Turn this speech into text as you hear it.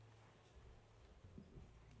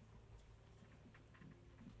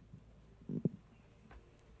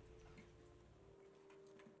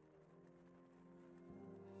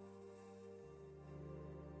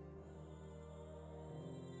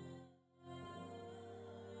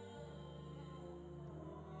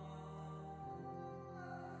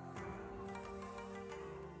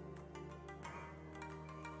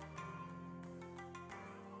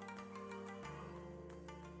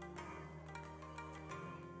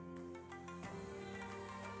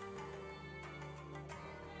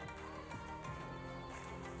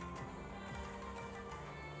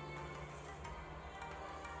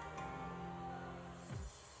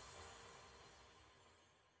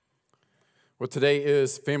Well, today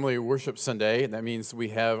is Family Worship Sunday, and that means we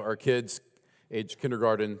have our kids age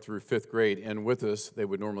kindergarten through fifth grade in with us. They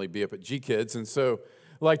would normally be up at G Kids, and so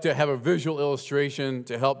I like to have a visual illustration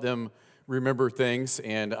to help them remember things,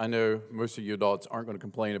 and I know most of you adults aren't going to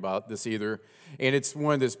complain about this either, and it's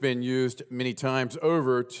one that's been used many times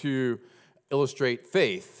over to illustrate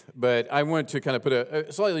faith, but I want to kind of put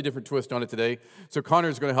a slightly different twist on it today. So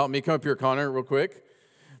Connor's going to help me. Come up here, Connor, real quick.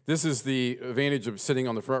 This is the advantage of sitting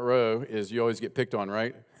on the front row, is you always get picked on,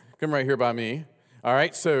 right? Come right here by me. All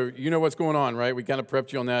right, so you know what's going on, right? We kind of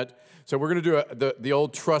prepped you on that. So we're going to do the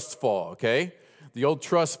old trust fall, okay? The old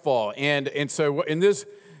trust fall. And so in this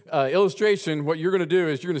illustration, what you're going to do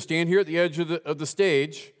is you're going to stand here at the edge of the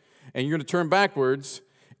stage, and you're going to turn backwards,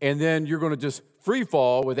 and then you're going to just free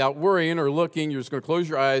fall without worrying or looking. You're just going to close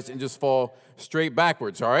your eyes and just fall straight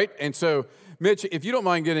backwards, all right? And so, Mitch, if you don't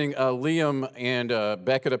mind getting Liam and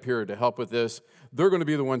Beckett up here to help with this, they're going to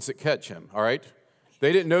be the ones that catch him, all right?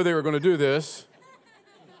 They didn't know they were going to do this.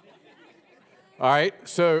 All right,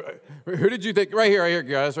 so who did you think? Right here,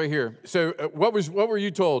 guys, right here. So what were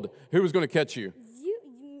you told? Who was going to catch you?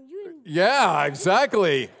 You. Yeah,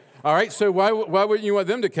 exactly. All right, so why wouldn't you want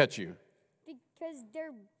them to catch you? Because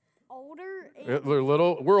they're older. They're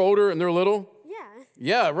little. We're older and they're little? Yeah.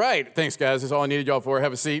 Yeah, right. Thanks, guys. That's all I needed y'all for.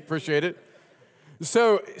 Have a seat. Appreciate it.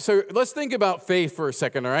 So let's think about faith for a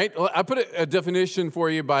second, all right? I put a definition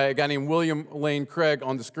for you by a guy named William Lane Craig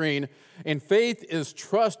on the screen. And faith is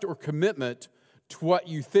trust or commitment to what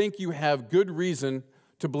you think you have good reason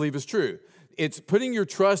to believe is true. It's putting your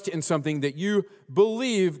trust in something that you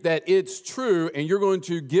believe that it's true, and you're going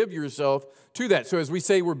to give yourself to that. So as we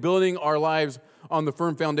say, we're building our lives on the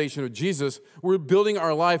firm foundation of Jesus. We're building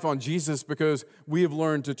our life on Jesus because we have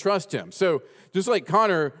learned to trust him. So just like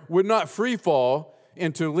Connor would not free fall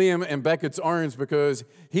into Liam and Beckett's arms because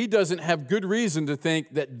he doesn't have good reason to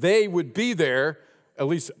think that they would be there, at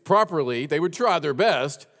least properly. They would try their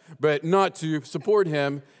best, but not to support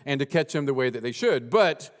him and to catch him the way that they should.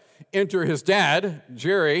 But enter his dad,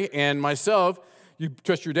 Jerry, and myself. You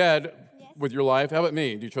trust your dad with your life. How about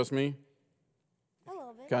me? Do you trust me? A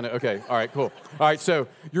little bit. Kind of, okay. All right, cool. All right, so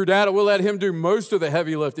your dad, we'll let him do most of the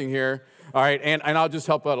heavy lifting here. All right, and I'll just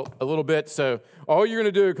help out a little bit. So all you're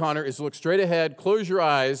going to do, Connor, is look straight ahead, close your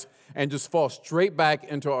eyes, and just fall straight back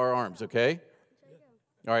into our arms, okay?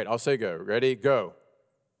 All right, I'll say go. Ready? Go.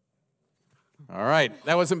 All right,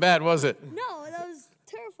 that wasn't bad, was it? No, that was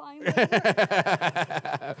terrifying.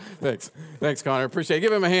 Thanks, Connor. Appreciate it.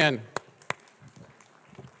 Give him a hand.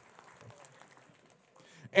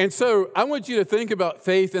 And so I want you to think about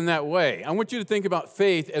faith in that way. I want you to think about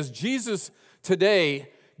faith as Jesus today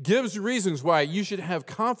gives reasons why you should have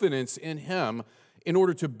confidence in him in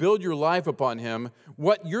order to build your life upon him,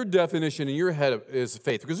 what your definition in your head is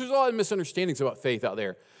faith. Because there's a lot of misunderstandings about faith out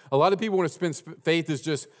there. A lot of people want to spend faith as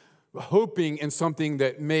just hoping in something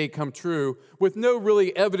that may come true with no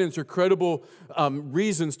really evidence or credible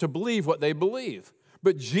reasons to believe what they believe.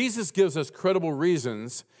 But Jesus gives us credible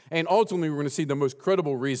reasons, and ultimately we're going to see the most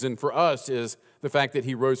credible reason for us is the fact that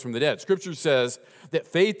he rose from the dead. Scripture says that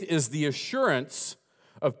faith is the assurance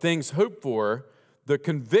of things hoped for, the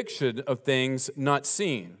conviction of things not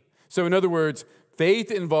seen. So in other words,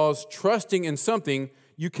 faith involves trusting in something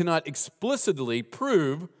you cannot explicitly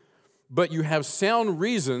prove, but you have sound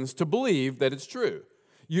reasons to believe that it's true.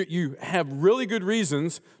 You have really good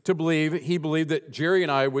reasons to believe he believed that Jerry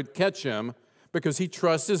and I would catch him because he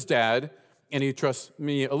trusts his dad, and he trusts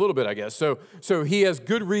me a little bit, I guess. So he has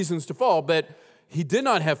good reasons to fall, but he did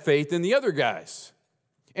not have faith in the other guys.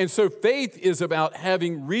 And so faith is about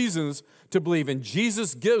having reasons to believe, and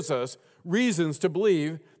Jesus gives us reasons to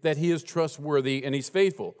believe that he is trustworthy and he's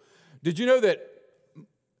faithful. Did you know that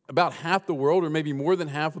about half the world, or maybe more than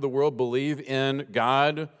half of the world, believe in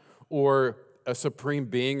God or a supreme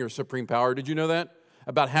being or supreme power? Did you know that?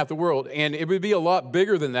 About half the world. And it would be a lot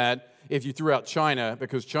bigger than that if you threw out China,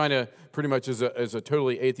 because China pretty much is a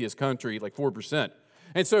totally atheist country, like 4%.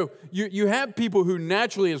 And so you have people who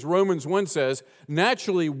naturally, as Romans 1 says,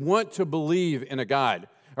 naturally want to believe in a God.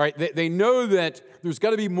 All right, they know that there's got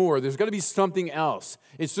to be more. There's got to be something else.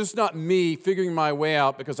 It's just not me figuring my way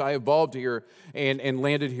out because I evolved here and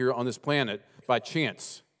landed here on this planet by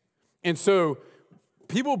chance. And so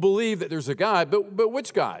people believe that there's a God, but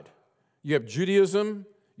which God? You have Judaism,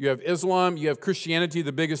 you have Islam, you have Christianity,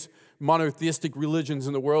 the biggest monotheistic religions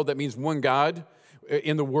in the world. That means one God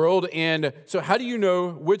in the world. And so how do you know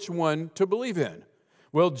which one to believe in?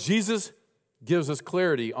 Well, Jesus gives us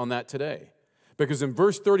clarity on that today. Because in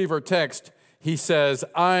verse 30 of our text, he says,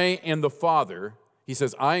 I and the Father, he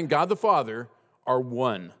says, I and God the Father are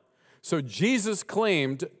one. So Jesus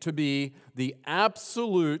claimed to be the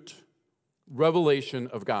absolute revelation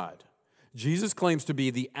of God. Jesus claims to be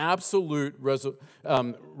the absolute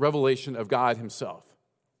revelation of God himself,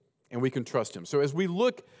 and we can trust him. So as we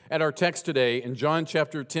look at our text today in John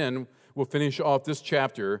chapter 10, we'll finish off this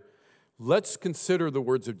chapter. Let's consider the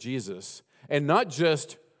words of Jesus, and not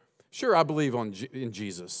just, sure, I believe in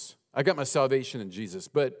Jesus. I got my salvation in Jesus,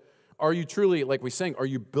 but are you truly, like we sang, are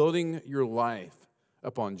you building your life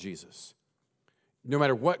upon Jesus? No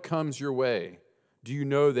matter what comes your way, do you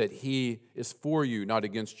know that he is for you, not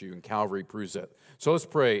against you? And Calvary proves that. So let's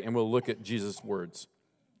pray, and we'll look at Jesus' words.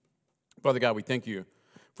 Father God, we thank you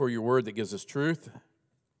for your word that gives us truth.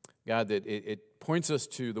 God, that it points us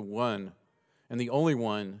to the one and the only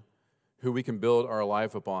one who we can build our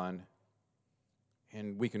life upon.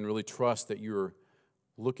 And we can really trust that you're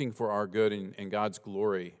looking for our good and God's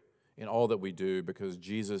glory in all that we do, because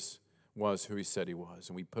Jesus was who he said he was.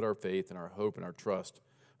 And we put our faith and our hope and our trust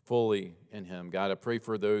fully in him. God, I pray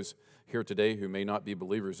for those here today who may not be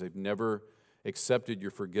believers. They've never accepted your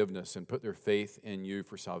forgiveness and put their faith in you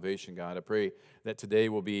for salvation, God. I pray that today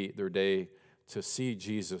will be their day to see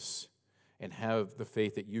Jesus and have the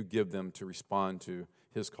faith that you give them to respond to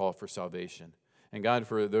his call for salvation. And God,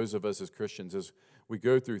 for those of us as Christians, as we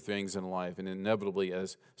go through things in life, and inevitably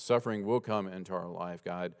as suffering will come into our life,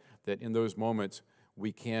 God, that in those moments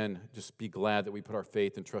we can just be glad that we put our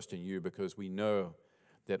faith and trust in you, because we know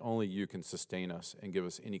that only you can sustain us and give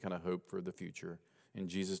us any kind of hope for the future. In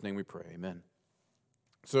Jesus' name we pray, amen.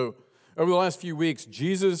 So over the last few weeks,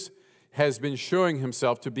 Jesus has been showing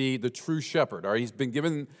himself to be the true shepherd. All right, he's been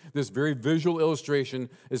given this very visual illustration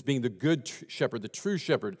as being the good shepherd, the true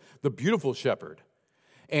shepherd, the beautiful shepherd.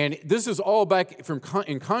 And this is all back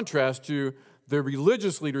in contrast to the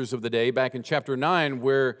religious leaders of the day back in chapter 9,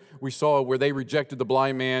 where we saw where they rejected the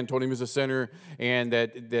blind man, told him he was a sinner, and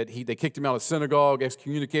that they kicked him out of the synagogue,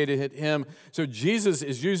 excommunicated him. So Jesus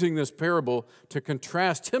is using this parable to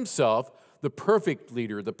contrast himself, the perfect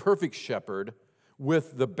leader, the perfect shepherd,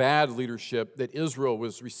 with the bad leadership that Israel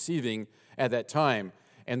was receiving at that time.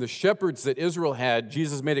 And the shepherds that Israel had,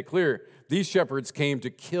 Jesus made it clear, these shepherds came to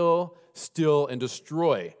kill, steal, and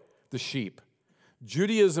destroy the sheep.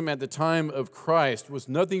 Judaism at the time of Christ was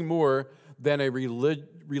nothing more than a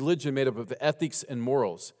religion made up of ethics and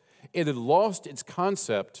morals. It had lost its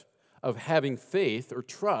concept of having faith or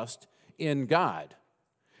trust in God.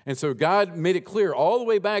 And so God made it clear all the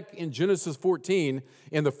way back in Genesis 14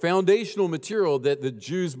 in the foundational material that the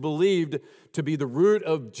Jews believed to be the root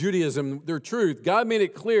of Judaism, their truth. God made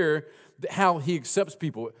it clear how he accepts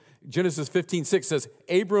people. Genesis 15:6 says,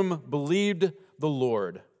 Abram believed the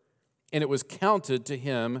Lord, and it was counted to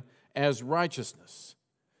him as righteousness.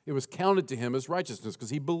 It was counted to him as righteousness because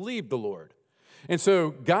he believed the Lord. And so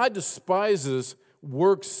God despises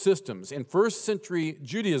work systems. In first century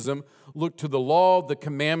Judaism looked to the law, the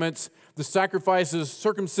commandments, the sacrifices,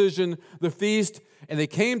 circumcision, the feast, and they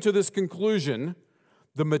came to this conclusion: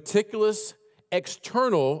 the meticulous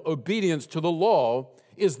external obedience to the law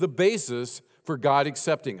is the basis for God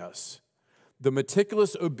accepting us. The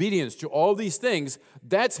meticulous obedience to all these things,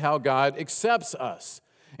 that's how God accepts us.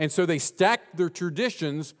 And so they stacked their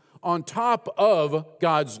traditions on top of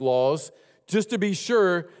God's laws just to be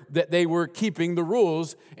sure that they were keeping the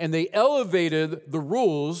rules, and they elevated the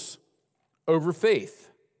rules over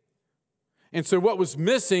faith. And so what was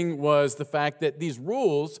missing was the fact that these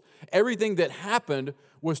rules, everything that happened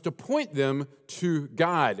was to point them to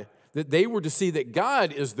God, that they were to see that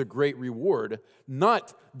God is the great reward,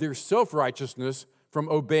 not their self-righteousness from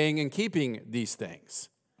obeying and keeping these things.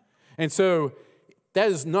 And so that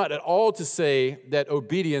is not at all to say that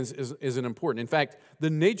obedience isn't important. In fact, the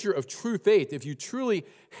nature of true faith, if you truly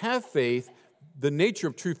have faith, the nature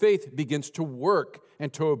of true faith begins to work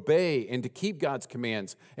and to obey and to keep God's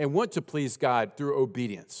commands and want to please God through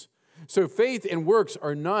obedience. So faith and works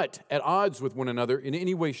are not at odds with one another in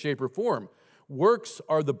any way, shape, or form. Works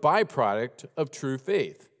are the byproduct of true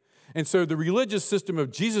faith. And so the religious system of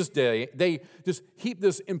Jesus' day, they just heaped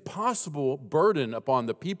this impossible burden upon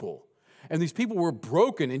the people. And these people were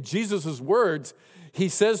broken. In Jesus' words, he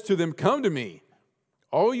says to them, "Come to me,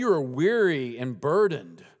 all you are weary and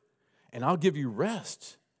burdened, and I'll give you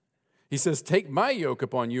rest." He says, "Take my yoke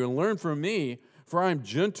upon you and learn from me, for I am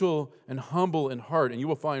gentle and humble in heart, and you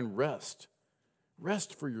will find rest.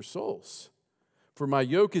 Rest for your souls. For my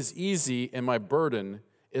yoke is easy and my burden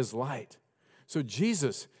is light." So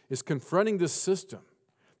Jesus is confronting this system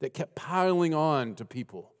that kept piling on to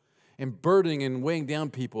people and burdening and weighing down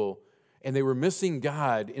people, and they were missing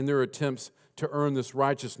God in their attempts to earn this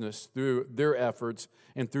righteousness through their efforts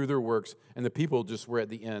and through their works, and the people just were at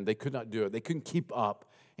the end. They could not do it. They couldn't keep up.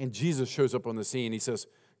 And Jesus shows up on the scene. He says,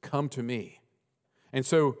 "Come to me." And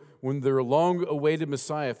so when their long-awaited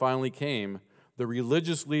Messiah finally came, the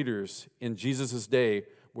religious leaders in Jesus' day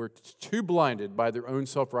were too blinded by their own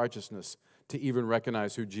self-righteousness to even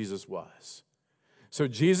recognize who Jesus was. So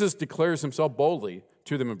Jesus declares himself boldly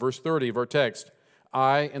to them in verse 30 of our text,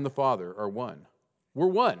 I and the Father are one. We're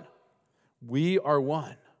one. We are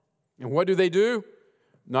one. And what do? They don't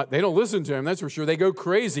listen to him, that's for sure. They go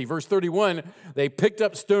crazy. Verse 31, they picked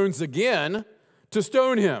up stones again to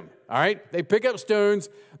stone him. All right? They pick up stones.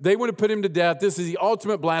 They want to put him to death. This is the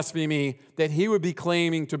ultimate blasphemy that he would be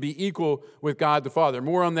claiming to be equal with God the Father.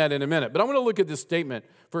 More on that in a minute. But I want to look at this statement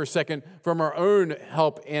for a second from our own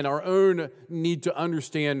help and our own need to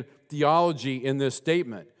understand theology in this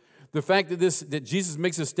statement. The fact that Jesus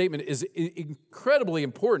makes this statement is incredibly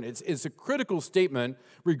important. It's a critical statement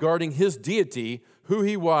regarding his deity, who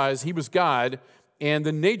he was God, and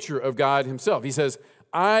the nature of God himself. He says,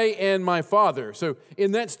 I and my Father. So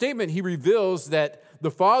in that statement, he reveals that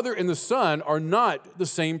the Father and the Son are not the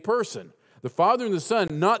same person. The Father and the Son,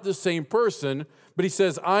 not the same person, but he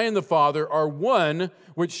says, I and the Father are one,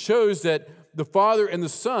 which shows that the Father and the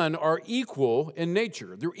Son are equal in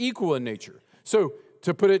nature. They're equal in nature. So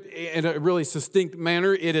to put it in a really succinct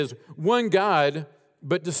manner, it is one God,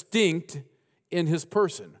 but distinct in his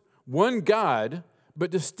person. One God,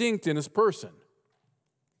 but distinct in his person.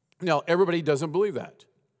 Now, everybody doesn't believe that.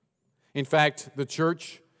 In fact,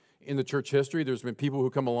 in the church history, there's been people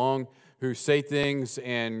who come along who say things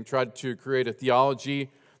and try to create a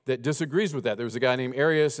theology that disagrees with that. There was a guy named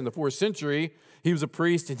Arius in the 4th century. He was a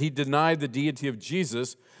priest, and he denied the deity of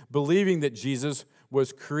Jesus, believing that Jesus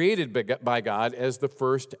was created by God as the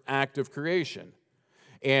first act of creation.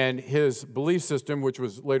 And his belief system, which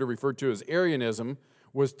was later referred to as Arianism,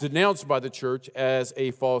 was denounced by the church as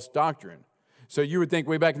a false doctrine. So you would think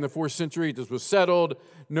way back in the 4th century, this was settled,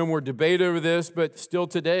 no more debate over this, but still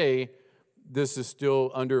today, this is still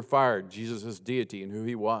under fire, Jesus' deity and who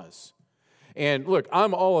he was. And look,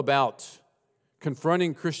 I'm all about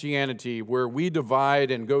confronting Christianity where we divide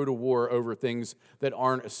and go to war over things that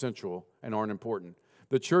aren't essential and aren't important.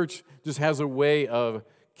 The church just has a way of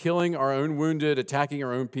killing our own wounded, attacking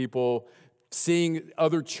our own people, seeing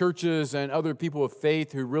other churches and other people of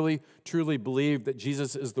faith who really, truly believe that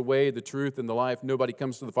Jesus is the way, the truth, and the life. Nobody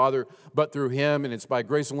comes to the Father but through him, and it's by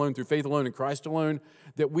grace alone, through faith alone, in Christ alone,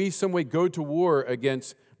 that we some way go to war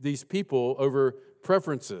against these people over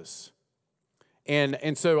preferences.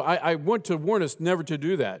 And so I want to warn us never to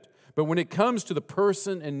do that. But when it comes to the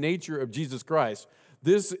person and nature of Jesus Christ,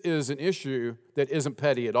 this is an issue that isn't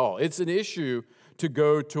petty at all. It's an issue to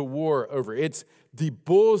go to war over. It's the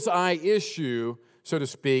bullseye issue, so to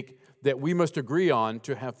speak, that we must agree on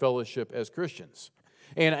to have fellowship as Christians.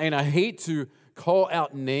 And I hate to call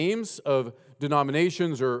out names of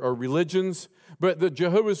denominations or religions, but the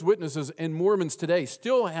Jehovah's Witnesses and Mormons today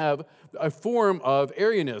still have a form of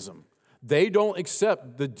Arianism. They don't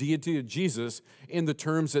accept the deity of Jesus in the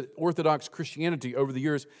terms that Orthodox Christianity over the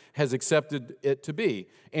years has accepted it to be.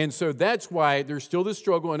 And so that's why there's still this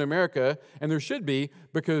struggle in America, and there should be,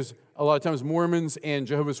 because a lot of times Mormons and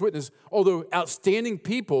Jehovah's Witnesses, although outstanding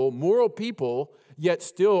people, moral people, yet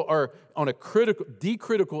still are on a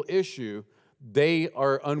critical issue, they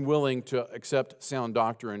are unwilling to accept sound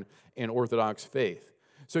doctrine and Orthodox faith.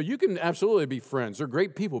 So you can absolutely be friends. They're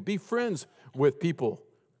great people. Be friends with people.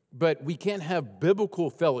 But we can't have biblical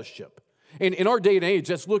fellowship. And in our day and age,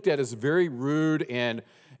 that's looked at as very rude and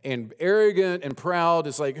arrogant and proud.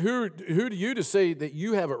 It's like, who do you to say that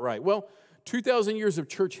you have it right? Well, 2,000 years of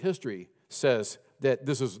church history says that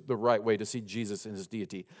this is the right way to see Jesus and his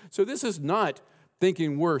deity. So this is not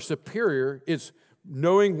thinking we're superior. It's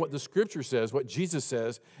knowing what the Scripture says, what Jesus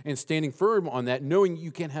says, and standing firm on that, knowing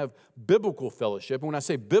you can have biblical fellowship. And when I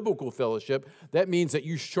say biblical fellowship, that means that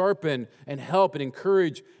you sharpen and help and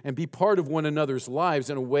encourage and be part of one another's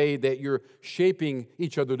lives in a way that you're shaping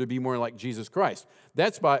each other to be more like Jesus Christ.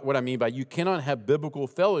 That's what I mean by you cannot have biblical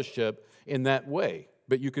fellowship in that way,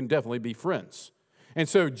 but you can definitely be friends. And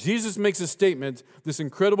so Jesus makes a statement, this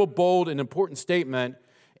incredible, bold, and important statement,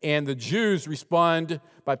 and the Jews respond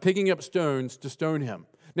by picking up stones to stone him.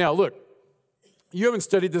 Now, look, you haven't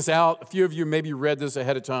studied this out. A few of you maybe read this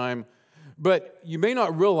ahead of time, but you may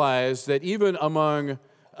not realize that even among,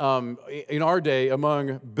 in our day,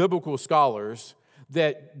 among biblical scholars,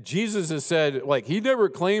 that Jesus has said, like, he never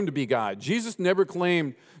claimed to be God. Jesus never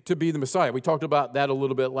claimed to be the Messiah. We talked about that a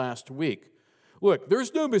little bit last week. Look,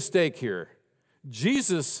 there's no mistake here.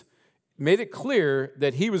 Jesus made it clear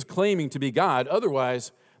that he was claiming to be God.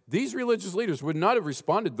 Otherwise, these religious leaders would not have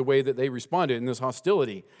responded the way that they responded in this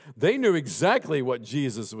hostility. They knew exactly what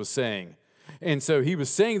Jesus was saying. And so he was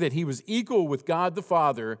saying that he was equal with God the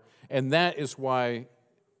Father, and that is why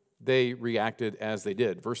they reacted as they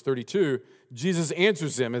did. Verse 32, Jesus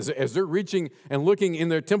answers them as they're reaching and looking in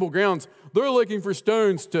their temple grounds. They're looking for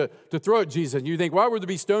stones to throw at Jesus. And you think, why would there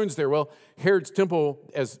be stones there? Well, Herod's temple,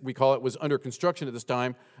 as we call it, was under construction at this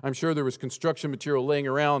time. I'm sure there was construction material laying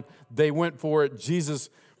around. They went for it.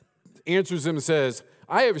 Jesus answers them and says,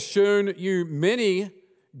 I have shown you many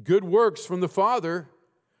good works from the Father.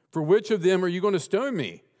 For which of them are you going to stone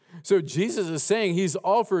me? So Jesus is saying he's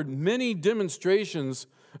offered many demonstrations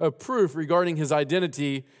of proof regarding his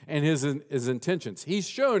identity and his intentions. He's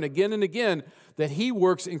shown again and again that he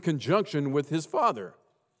works in conjunction with his Father.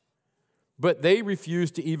 But they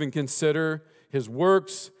refuse to even consider his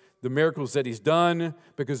works, the miracles that he's done,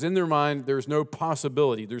 because in their mind there's no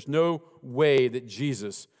possibility, there's no way that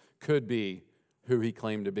Jesus could be who he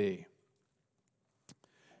claimed to be.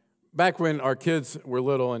 Back when our kids were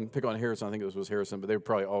little, and pick on Harrison, I think it was Harrison, but they were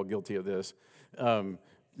probably all guilty of this.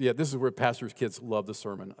 This is where pastors' kids love the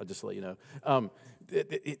sermon, I'll just let you know.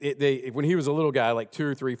 When he was a little guy, like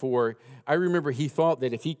 2, 3, 4, I remember he thought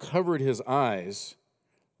that if he covered his eyes,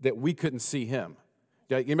 that we couldn't see him.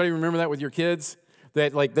 Anybody remember that with your kids?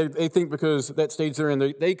 That like they think because that stage they're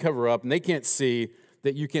in, they cover up and they can't see,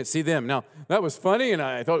 that you can't see them. Now, that was funny, and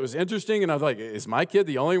I thought it was interesting, and I was like, is my kid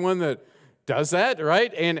the only one that does that,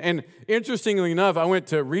 right? And interestingly enough, I went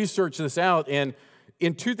to research this out, and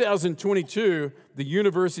in 2022, the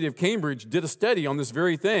University of Cambridge did a study on this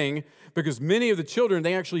very thing, because many of the children,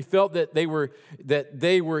 they actually felt that they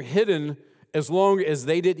were hidden as long as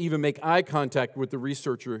they didn't even make eye contact with the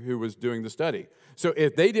researcher who was doing the study. So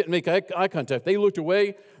if they didn't make eye contact, they looked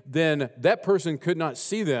away, then that person could not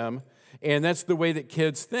see them, and that's the way that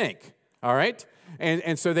kids think, all right?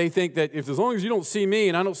 And so they think that if as long as you don't see me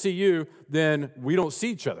and I don't see you, then we don't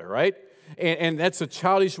see each other, right? And that's a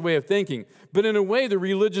childish way of thinking. But in a way, the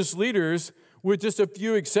religious leaders, with just a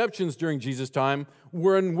few exceptions during Jesus' time,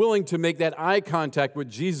 were unwilling to make that eye contact with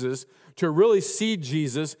Jesus, to really see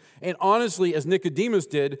Jesus, and honestly, as Nicodemus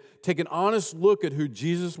did, take an honest look at who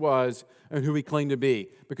Jesus was and who he claimed to be,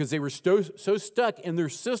 because they were so stuck in their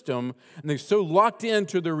system, and they're so locked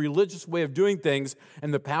into their religious way of doing things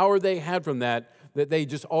and the power they had from that they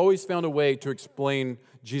just always found a way to explain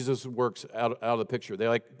Jesus' works out of the picture. They're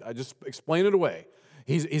like, I just explain it away.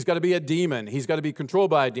 He's got to be a demon. He's got to be controlled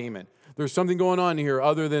by a demon. There's something going on here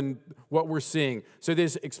other than what we're seeing. So they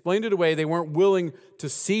just explained it away. They weren't willing to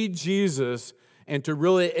see Jesus and to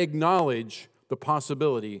really acknowledge the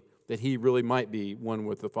possibility that he really might be one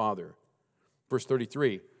with the Father. Verse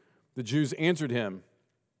 33, the Jews answered him,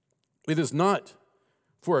 it is not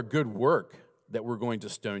for a good work that we're going to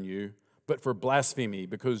stone you, but for blasphemy,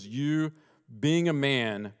 because you, being a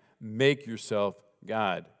man, make yourself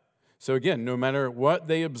God. So again, no matter what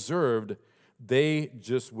they observed, they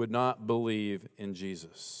just would not believe in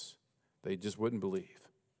Jesus. They just wouldn't believe.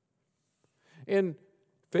 And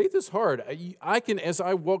faith is hard. I can, as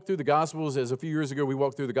I walk through the Gospels, as a few years ago we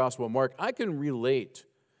walked through the Gospel of Mark, I can relate,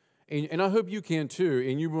 and I hope you can too,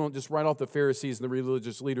 and you won't just write off the Pharisees and the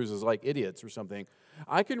religious leaders as like idiots or something.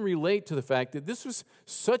 I can relate to the fact that this was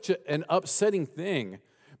such an upsetting thing,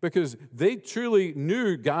 because they truly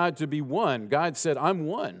knew God to be one. God said, I'm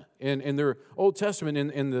one. In their Old Testament,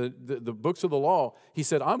 in the books of the law, he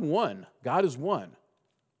said, I'm one. God is one.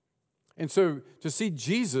 And so to see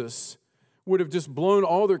Jesus would have just blown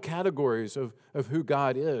all their categories of who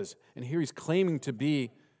God is. And here he's claiming to be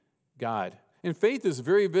God. And faith is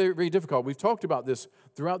very, very, very difficult. We've talked about this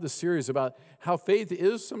throughout this series, about how faith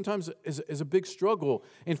is sometimes is a big struggle.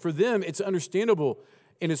 And for them, it's understandable.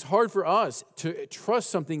 And it's hard for us to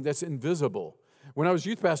trust something that's invisible. When I was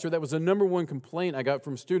youth pastor, that was the number one complaint I got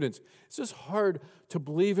from students. It's just hard to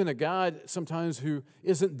believe in a God sometimes who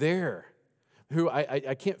isn't there, who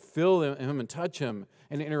I can't feel him and touch him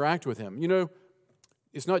and interact with him. You know,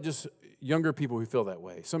 it's not just younger people who feel that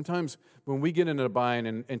way. Sometimes when we get in a bind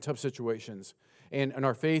and tough situations and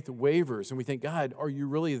our faith wavers and we think, God, are you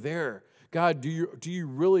really there? God, do you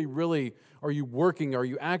really, are you working? Are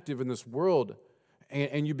you active in this world?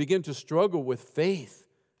 And you begin to struggle with faith.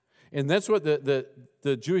 And that's what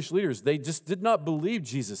the Jewish leaders, they just did not believe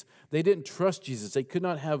Jesus. They didn't trust Jesus. They could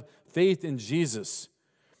not have faith in Jesus.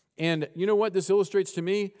 And you know what this illustrates to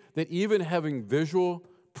me? That even having visual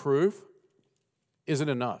proof isn't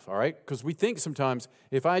enough, all right? Because we think sometimes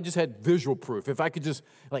if I just had visual proof, if I could just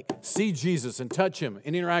like see Jesus and touch him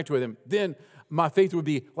and interact with him, then my faith would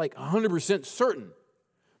be like 100% certain.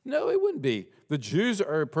 No, it wouldn't be. The Jews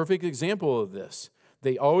are a perfect example of this.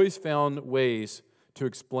 They always found ways to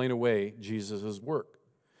explain away Jesus' work.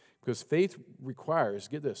 Because faith requires,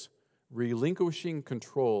 get this, relinquishing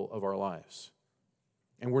control of our lives.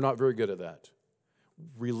 And we're not very good at that.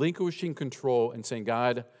 Relinquishing control and saying,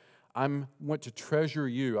 God, I want to treasure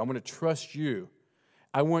you. I want to trust you.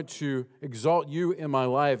 I want to exalt you in my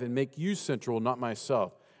life and make you central, not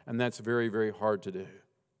myself. And that's very, very hard to do.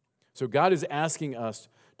 So God is asking us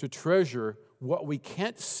to treasure what we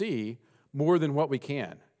can't see more than what we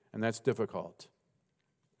can. And that's difficult.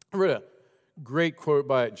 I read a great quote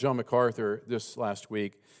by John MacArthur this last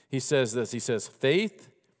week. He says this, he says, faith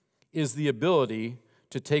is the ability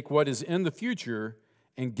to take what is in the future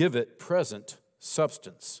and give it present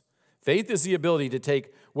substance. Faith is the ability to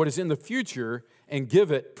take what is in the future and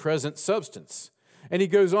give it present substance. And he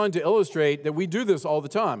goes on to illustrate that we do this all the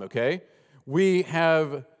time, okay? We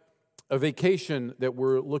have a vacation that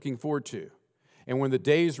we're looking forward to. And when the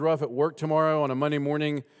day's rough at work tomorrow on a Monday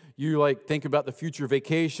morning, you think about the future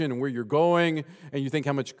vacation and where you're going, and you think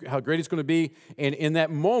how great it's going to be. And in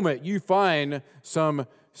that moment, you find some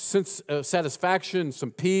sense of satisfaction,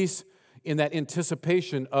 some peace in that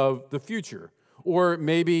anticipation of the future. Or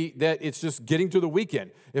maybe that it's just getting to the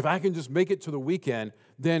weekend. If I can just make it to the weekend,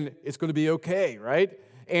 then it's going to be okay, right?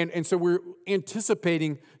 And so we're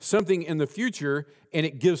anticipating something in the future, and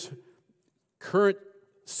it gives current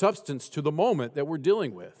substance to the moment that we're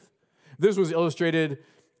dealing with. This was illustrated,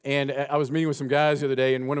 and I was meeting with some guys the other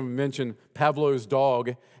day, and one of them mentioned Pavlov's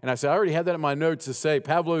dog. And I said, I already had that in my notes to say,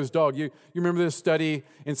 Pavlov's dog. You remember this study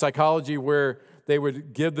in psychology where they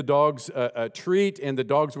would give the dogs a treat, and the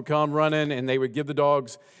dogs would come running, and they would give the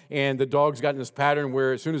dogs, and the dogs got in this pattern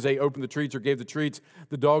where as soon as they opened the treats or gave the treats,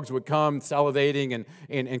 the dogs would come salivating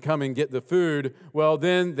and come and get the food. Well,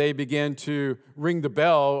 then they began to ring the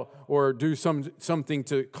bell or do something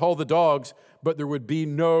to call the dogs, but there would be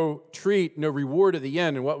no treat, no reward at the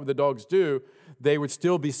end. And what would the dogs do? They would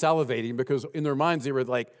still be salivating because in their minds they were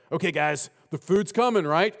like, okay, guys, the food's coming,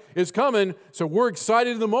 right? It's coming, so we're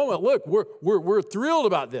excited in the moment. Look, we're thrilled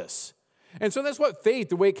about this. And so that's what faith,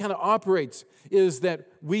 the way it kind of operates, is that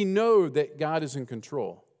we know that God is in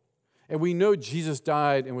control. And we know Jesus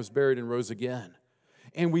died and was buried and rose again.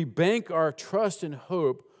 And we bank our trust and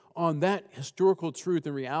hope on that historical truth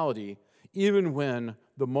and reality, even when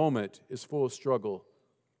the moment is full of struggle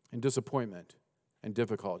and disappointment and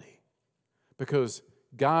difficulty. Because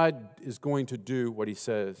God is going to do what he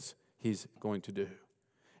says he's going to do.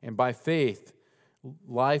 And by faith,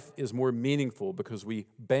 life is more meaningful because we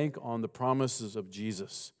bank on the promises of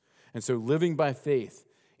Jesus. And so living by faith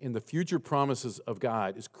in the future promises of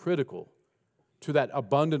God is critical to that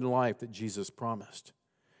abundant life that Jesus promised.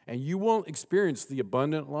 And you won't experience the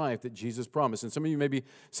abundant life that Jesus promised. And some of you may be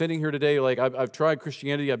sitting here today like, I've tried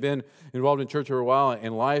Christianity, I've been involved in church for a while,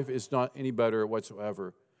 and life is not any better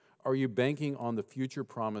whatsoever. Are you banking on the future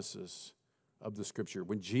promises of the Scripture?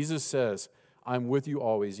 When Jesus says, I'm with you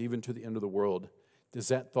always, even to the end of the world, does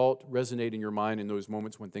that thought resonate in your mind in those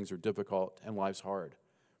moments when things are difficult and life's hard?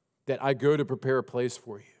 That I go to prepare a place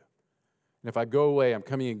for you. And if I go away, I'm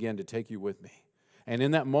coming again to take you with me. And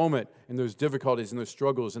in that moment, in those difficulties, in those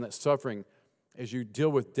struggles, in that suffering, as you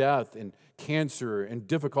deal with death and cancer and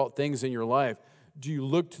difficult things in your life, do you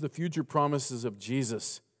look to the future promises of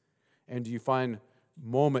Jesus? And do you find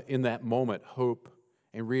in that moment hope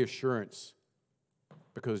and reassurance?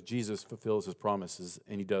 Because Jesus fulfills his promises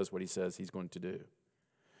and he does what he says he's going to do.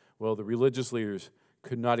 Well, the religious leaders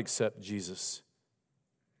could not accept Jesus.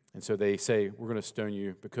 And so they say, we're going to stone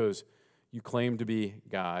you because you claim to be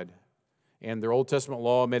God. And their Old Testament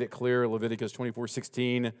law made it clear, Leviticus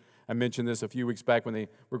 24:16. I mentioned this a few weeks back when they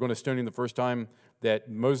were going to stone him the first time, that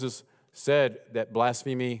Moses said that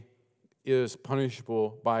blasphemy is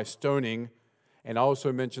punishable by stoning. And I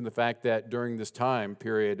also mentioned the fact that during this time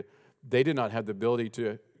period, they did not have the ability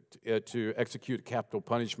to execute capital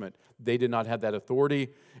punishment. They did not have that authority.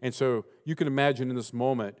 And so you can imagine in this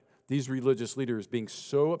moment, these religious leaders being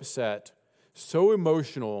so upset, so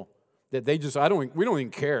emotional, that they just, we don't even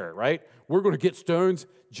care, right? We're going to get stones,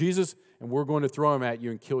 Jesus, and we're going to throw them at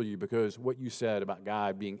you and kill you because what you said about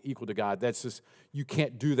God being equal to God, that's just, you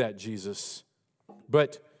can't do that, Jesus.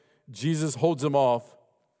 But Jesus holds them off.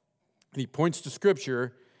 He points to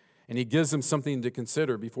Scripture, and he gives them something to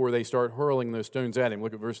consider before they start hurling those stones at him.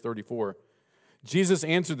 Look at verse 34. Jesus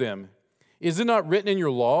answered them, is it not written in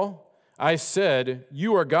your law? I said,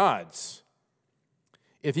 you are gods.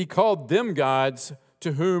 If he called them gods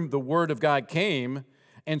to whom the word of God came,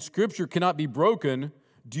 and Scripture cannot be broken,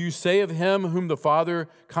 do you say of him whom the Father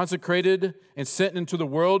consecrated and sent into the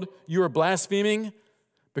world, you are blaspheming?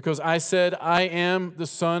 Because I said, I am the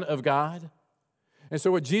Son of God? And so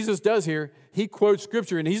what Jesus does here, he quotes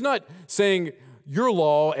Scripture, and he's not saying your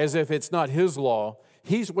law as if it's not his law.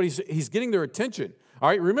 He's getting their attention. All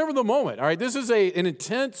right, remember the moment. All right, this is an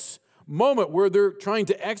intense moment where they're trying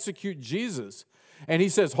to execute Jesus. And he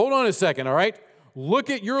says, hold on a second, all right? Look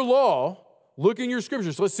at your law. Look in your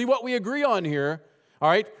scriptures. Let's see what we agree on here. All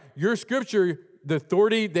right, your scripture, the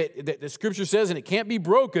authority that the scripture says, and it can't be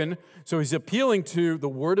broken. So he's appealing to the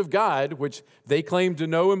word of God, which they claim to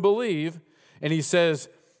know and believe. And he says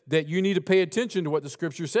that you need to pay attention to what the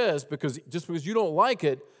scripture says, because just because you don't like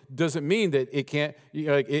it doesn't mean that it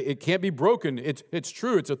can't be broken. It's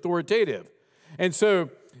true. It's authoritative. And so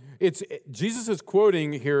Jesus is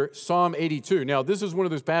quoting here Psalm 82. Now, this is one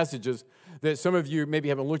of those passages that some of you maybe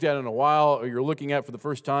haven't looked at in a while, or you're looking at for the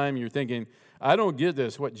first time, and you're thinking, I don't get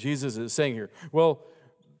this, what Jesus is saying here. Well,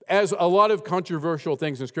 as a lot of controversial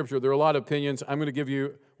things in Scripture, there are a lot of opinions. I'm going to give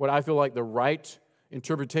you what I feel like the right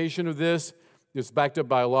interpretation of this. It's backed up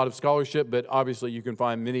by a lot of scholarship, but obviously you can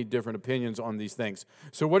find many different opinions on these things.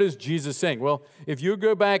 So what is Jesus saying? Well, if you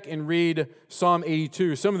go back and read Psalm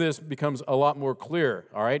 82, some of this becomes a lot more clear,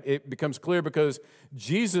 all right? It becomes clear because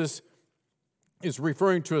Jesus is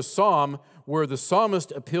referring to a psalm where the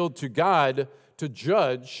psalmist appealed to God to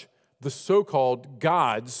judge the so-called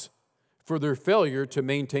gods for their failure to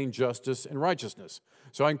maintain justice and righteousness.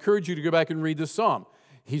 So I encourage you to go back and read this psalm.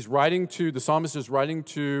 The psalmist is writing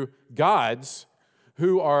to gods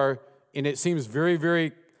who are, and it seems very,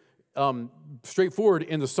 very straightforward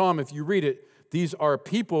in the psalm if you read it, these are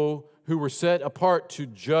people who were set apart to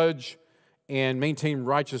judge and maintain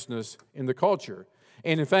righteousness in the culture.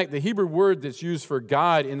 And in fact, the Hebrew word that's used for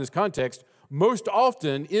God in this context most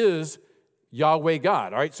often is Yahweh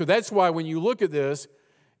God, all right? So that's why when you look at this,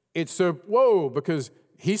 it's so, whoa, because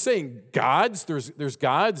he's saying gods, there's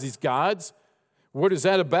gods, these gods. What is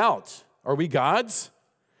that about? Are we gods?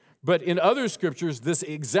 But in other scriptures, this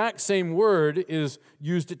exact same word is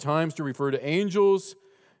used at times to refer to angels,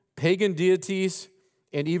 pagan deities,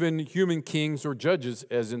 and even human kings or judges,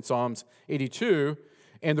 as in Psalms 82.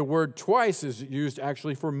 And the word twice is used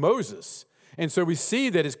actually for Moses. And so we see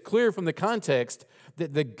that it's clear from the context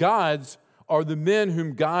that the gods are the men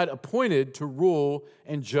whom God appointed to rule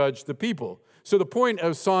and judge the people. So the point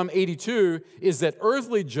of Psalm 82 is that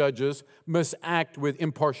earthly judges must act with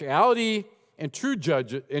impartiality and true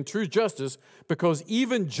justice, because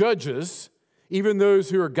even judges, even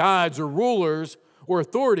those who are gods or rulers or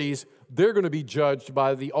authorities, they're going to be judged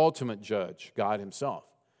by the ultimate judge, God himself.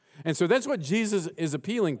 And so that's what Jesus is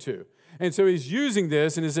appealing to. And so he's using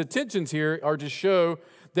this, and his intentions here are to show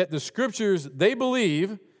that the scriptures they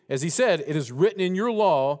believe, as he said, it is written in your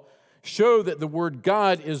law, show that the word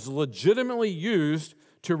God is legitimately used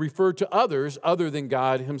to refer to others other than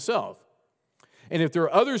God himself. And if there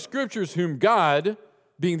are other scriptures whom God,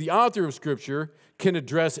 being the author of Scripture, can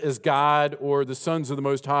address as God or the sons of the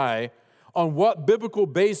Most High, on what biblical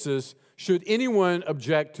basis should anyone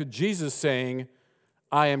object to Jesus saying,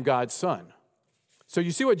 I am God's son? So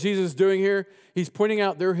you see what Jesus is doing here? He's pointing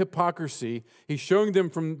out their hypocrisy. He's showing them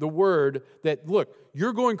from the Word that, look,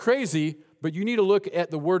 you're going crazy, but you need to look at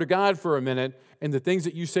the Word of God for a minute and the things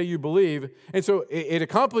that you say you believe. And so it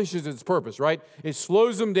accomplishes its purpose, right? It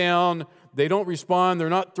slows them down. They don't respond. They're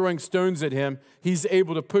not throwing stones at him. He's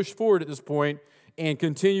able to push forward at this point and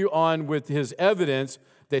continue on with his evidence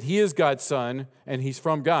that he is God's son and he's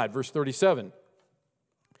from God. Verse 37.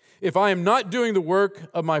 If I am not doing the work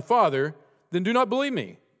of my Father, then do not believe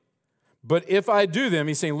me. But if I do them,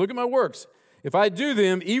 he's saying, look at my works. If I do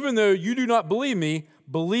them, even though you do not believe me,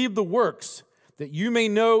 believe the works, that you may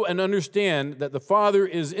know and understand that the Father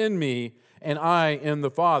is in me and I in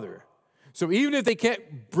the Father. So even if they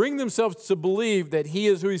can't bring themselves to believe that he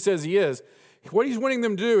is who he says he is, what he's wanting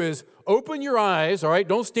them to do is open your eyes, all right?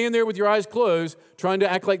 Don't stand there with your eyes closed trying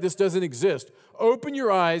to act like this doesn't exist. Open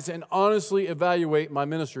your eyes and honestly evaluate my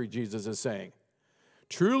ministry, Jesus is saying.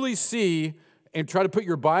 Truly see and try to put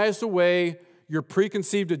your bias away, your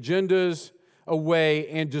preconceived agendas away,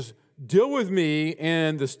 and just deal with me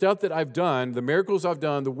and the stuff that I've done, the miracles I've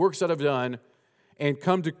done, the works that I've done, and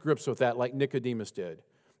come to grips with that like Nicodemus did.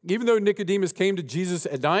 Even though Nicodemus came to Jesus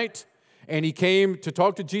at night and he came to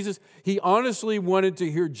talk to Jesus, he honestly wanted to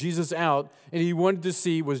hear Jesus out, and he wanted to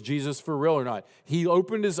see, was Jesus for real or not? He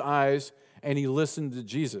opened his eyes and he listened to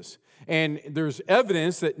Jesus. And there's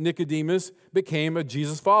evidence that Nicodemus became a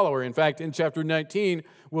Jesus follower. In fact, in chapter 19,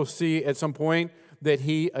 we'll see at some point that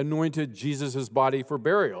he anointed Jesus' body for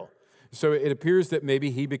burial. So it appears that maybe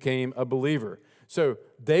he became a believer. So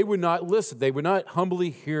they would not listen. They would not humbly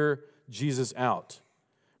hear Jesus out.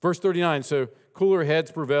 Verse 39, so cooler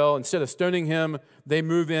heads prevail. Instead of stoning him, they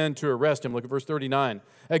move in to arrest him. Look at verse 39.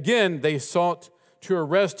 Again, they sought to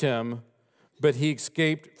arrest him, but he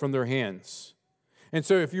escaped from their hands. And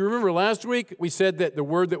so if you remember last week, we said that the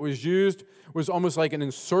word that was used was almost like an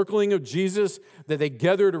encircling of Jesus, that they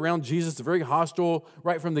gathered around Jesus, very hostile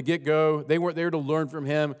right from the get-go. They weren't there to learn from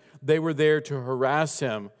him. They were there to harass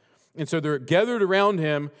him. And so they're gathered around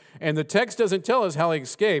him, and the text doesn't tell us how he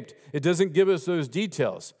escaped. It doesn't give us those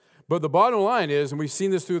details. But the bottom line is, and we've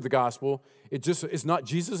seen this through the gospel, it's not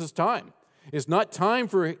Jesus' time. It's not time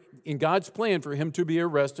in God's plan for him to be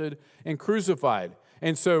arrested and crucified.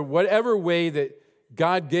 And so whatever way that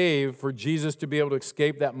God gave for Jesus to be able to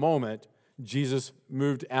escape that moment, Jesus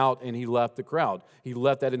moved out and he left the crowd. He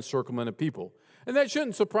left that encirclement of people. And that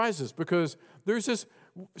shouldn't surprise us because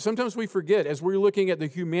sometimes we forget as we're looking at the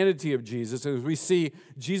humanity of Jesus, as we see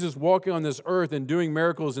Jesus walking on this earth and doing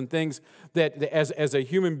miracles and things that as a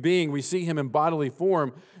human being, we see him in bodily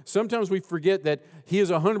form. Sometimes we forget that he is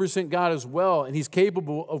 100% God as well, and he's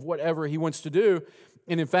capable of whatever he wants to do.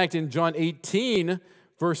 And in fact, in John 18,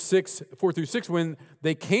 verse 4 through 6, when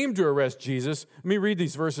they came to arrest Jesus, let me read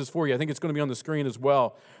these verses for you. I think it's going to be on the screen as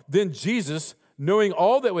well. Then Jesus, knowing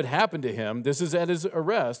all that would happen to him, this is at his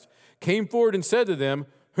arrest, came forward and said to them,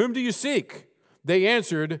 "Whom do you seek?" They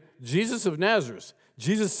answered, "Jesus of Nazareth."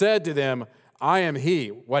 Jesus said to them, "I am he."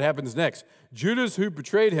 What happens next? Judas, who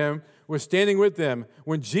betrayed him, was standing with them.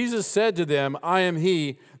 When Jesus said to them, "I am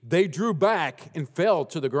he," they drew back and fell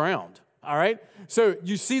to the ground. All right? So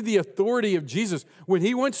you see the authority of Jesus. When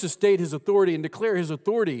he wants to state his authority and declare his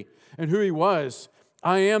authority and who he was,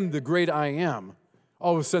 "I am the great I am,"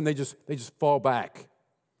 all of a sudden they just fall back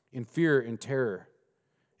in fear and terror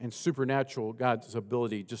and supernatural God's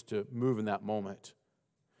ability just to move in that moment.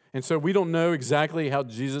 And so we don't know exactly how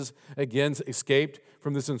Jesus, again, escaped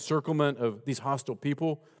from this encirclement of these hostile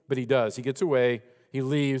people, but he does. He gets away, he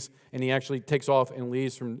leaves, and he actually takes off and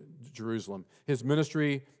leaves from Jerusalem. His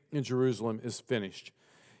ministry in Jerusalem is finished.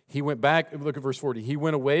 He went back, look at verse 40. He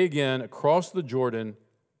went away again across the Jordan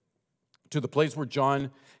to the place where John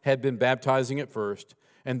had been baptizing at first,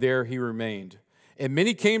 and there he remained. And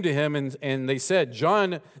many came to him, and they said,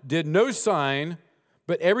 "John did no sign,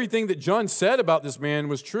 but everything that John said about this man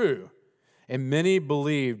was true." And many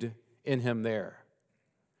believed in him there.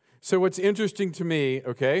 So what's interesting to me,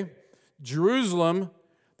 okay, Jerusalem,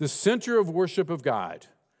 the center of worship of God,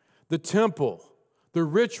 the temple, the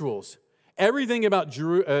rituals, everything about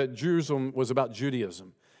Jerusalem was about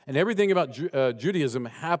Judaism. And everything about Judaism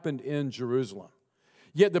happened in Jerusalem.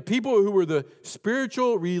 Yet the people who were the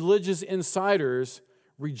spiritual religious insiders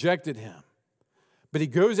rejected him. But he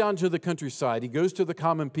goes out into the countryside. He goes to the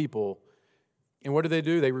common people. And what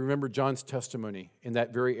do? They remember John's testimony in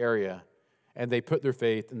that very area. And they put their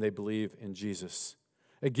faith and they believe in Jesus.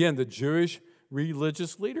 Again, the Jewish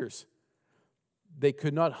religious leaders, they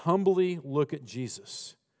could not humbly look at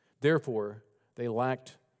Jesus. Therefore, they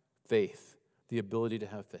lacked faith, the ability to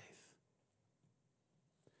have faith.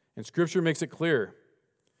 And Scripture makes it clear,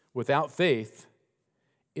 without faith,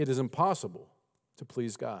 it is impossible to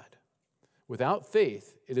please God. Without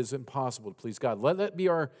faith, it is impossible to please God. Let that be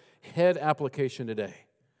our head application today.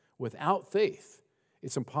 Without faith,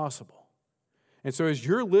 it's impossible. And so as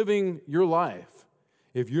you're living your life,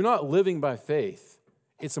 if you're not living by faith,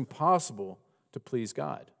 it's impossible to please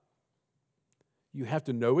God. You have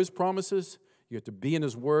to know his promises, you have to be in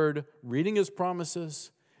his word, reading his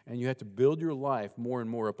promises, and you have to build your life more and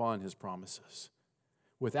more upon his promises.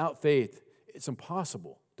 Without faith, it's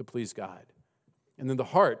impossible to please God. And then the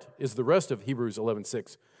heart is the rest of Hebrews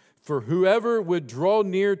 11:6. For whoever would draw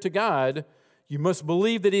near to God, you must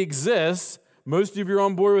believe that he exists. Most of you are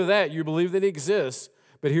on board with that. You believe that he exists.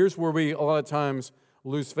 But here's where we a lot of times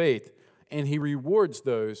lose faith. And he rewards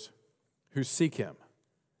those who seek him.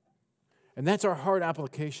 And that's our heart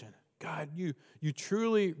application. God, you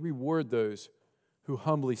truly reward those who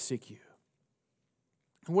humbly seek you.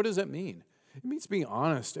 And what does that mean? It means being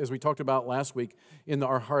honest, as we talked about last week in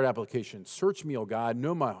our heart application. Search me, O God,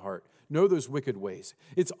 know my heart, know those wicked ways.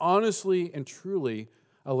 It's honestly and truly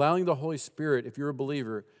allowing the Holy Spirit, if you're a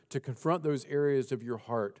believer, to confront those areas of your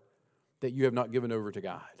heart that you have not given over to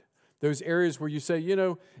God. Those areas where you say,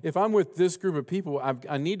 if I'm with this group of people,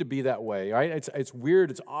 I need to be that way, right? It's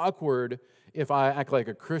weird, it's awkward if I act like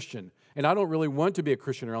a Christian. And I don't really want to be a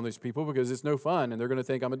Christian around these people because it's no fun and they're going to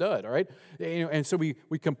think I'm a dud, all right? And so we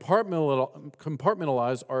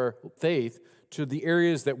compartmentalize our faith to the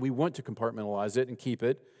areas that we want to compartmentalize it and keep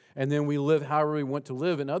it, and then we live however we want to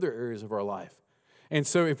live in other areas of our life. And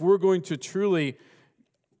so if we're going to truly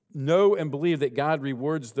know and believe that God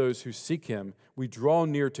rewards those who seek him, we draw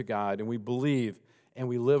near to God and we believe and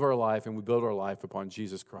we live our life and we build our life upon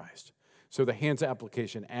Jesus Christ. So the hands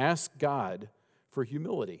application, ask God for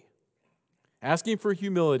humility. Ask him for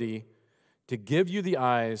humility to give you the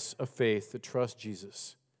eyes of faith to trust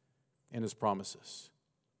Jesus and his promises.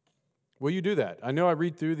 Will you do that? I know I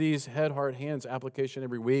read through these head, heart, hands application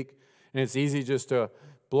every week, and it's easy just to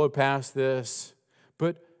blow past this.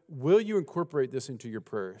 But will you incorporate this into your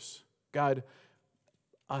prayers? God,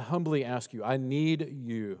 I humbly ask you, I need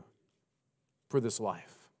you for this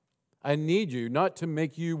life. I need you not to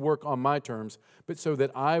make you work on my terms, but so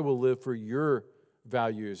that I will live for your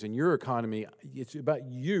values and your economy. It's about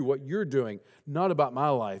you, what you're doing, not about my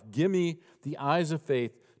life. Give me the eyes of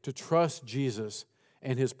faith to trust Jesus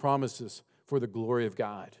and his promises for the glory of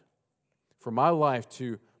God. For my life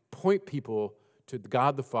to point people to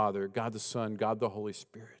God the Father, God the Son, God the Holy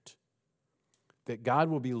Spirit. That God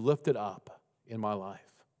will be lifted up in my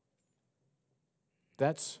life.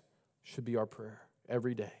 That should be our prayer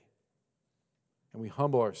every day. And we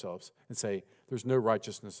humble ourselves and say, there's no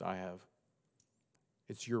righteousness I have.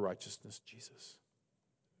 It's your righteousness, Jesus.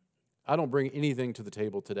 I don't bring anything to the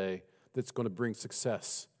table today that's going to bring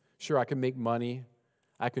success. Sure, I can make money.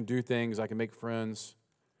 I can do things. I can make friends.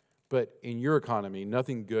 But in your economy,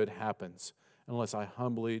 nothing good happens unless I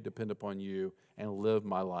humbly depend upon you and live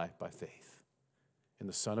my life by faith in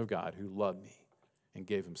the Son of God who loved me and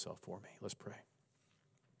gave himself for me. Let's pray.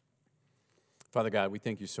 Father God, we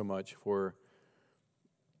thank you so much for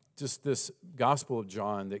just this Gospel of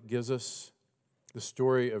John that gives us the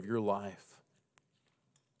story of your life.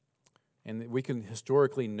 And that we can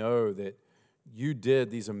historically know that you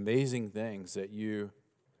did these amazing things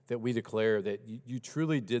that we declare, that you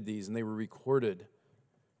truly did these, and they were recorded.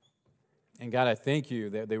 And God, I thank you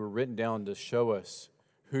that they were written down to show us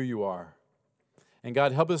who you are. And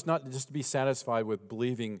God, help us not just to be satisfied with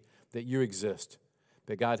believing that you exist,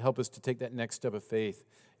 but God, help us to take that next step of faith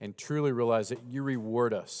and truly realize that you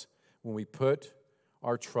reward us when we put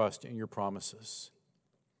our trust in your promises.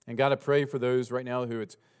 And God, I pray for those right now who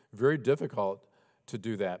it's very difficult to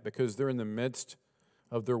do that because they're in the midst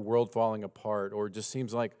of their world falling apart, or it just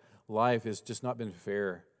seems like life has just not been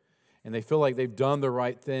fair. And they feel like they've done the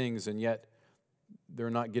right things, and yet they're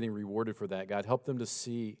not getting rewarded for that. God, help them to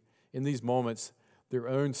see in these moments their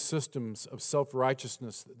own systems of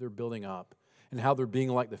self-righteousness that they're building up and how they're being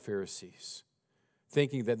like the Pharisees,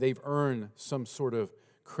 thinking that they've earned some sort of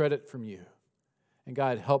credit from you. And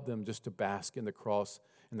God, help them just to bask in the cross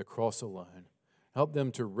alone. Help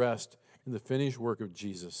them to rest in the finished work of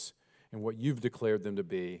Jesus and what you've declared them to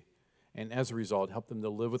be. And as a result, help them to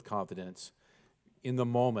live with confidence in the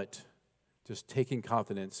moment, just taking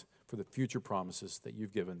confidence for the future promises that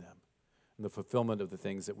you've given them and the fulfillment of the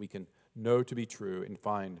things that we can know to be true and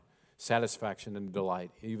find satisfaction and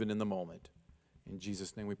delight even in the moment. In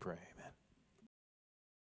Jesus' name we pray. Amen.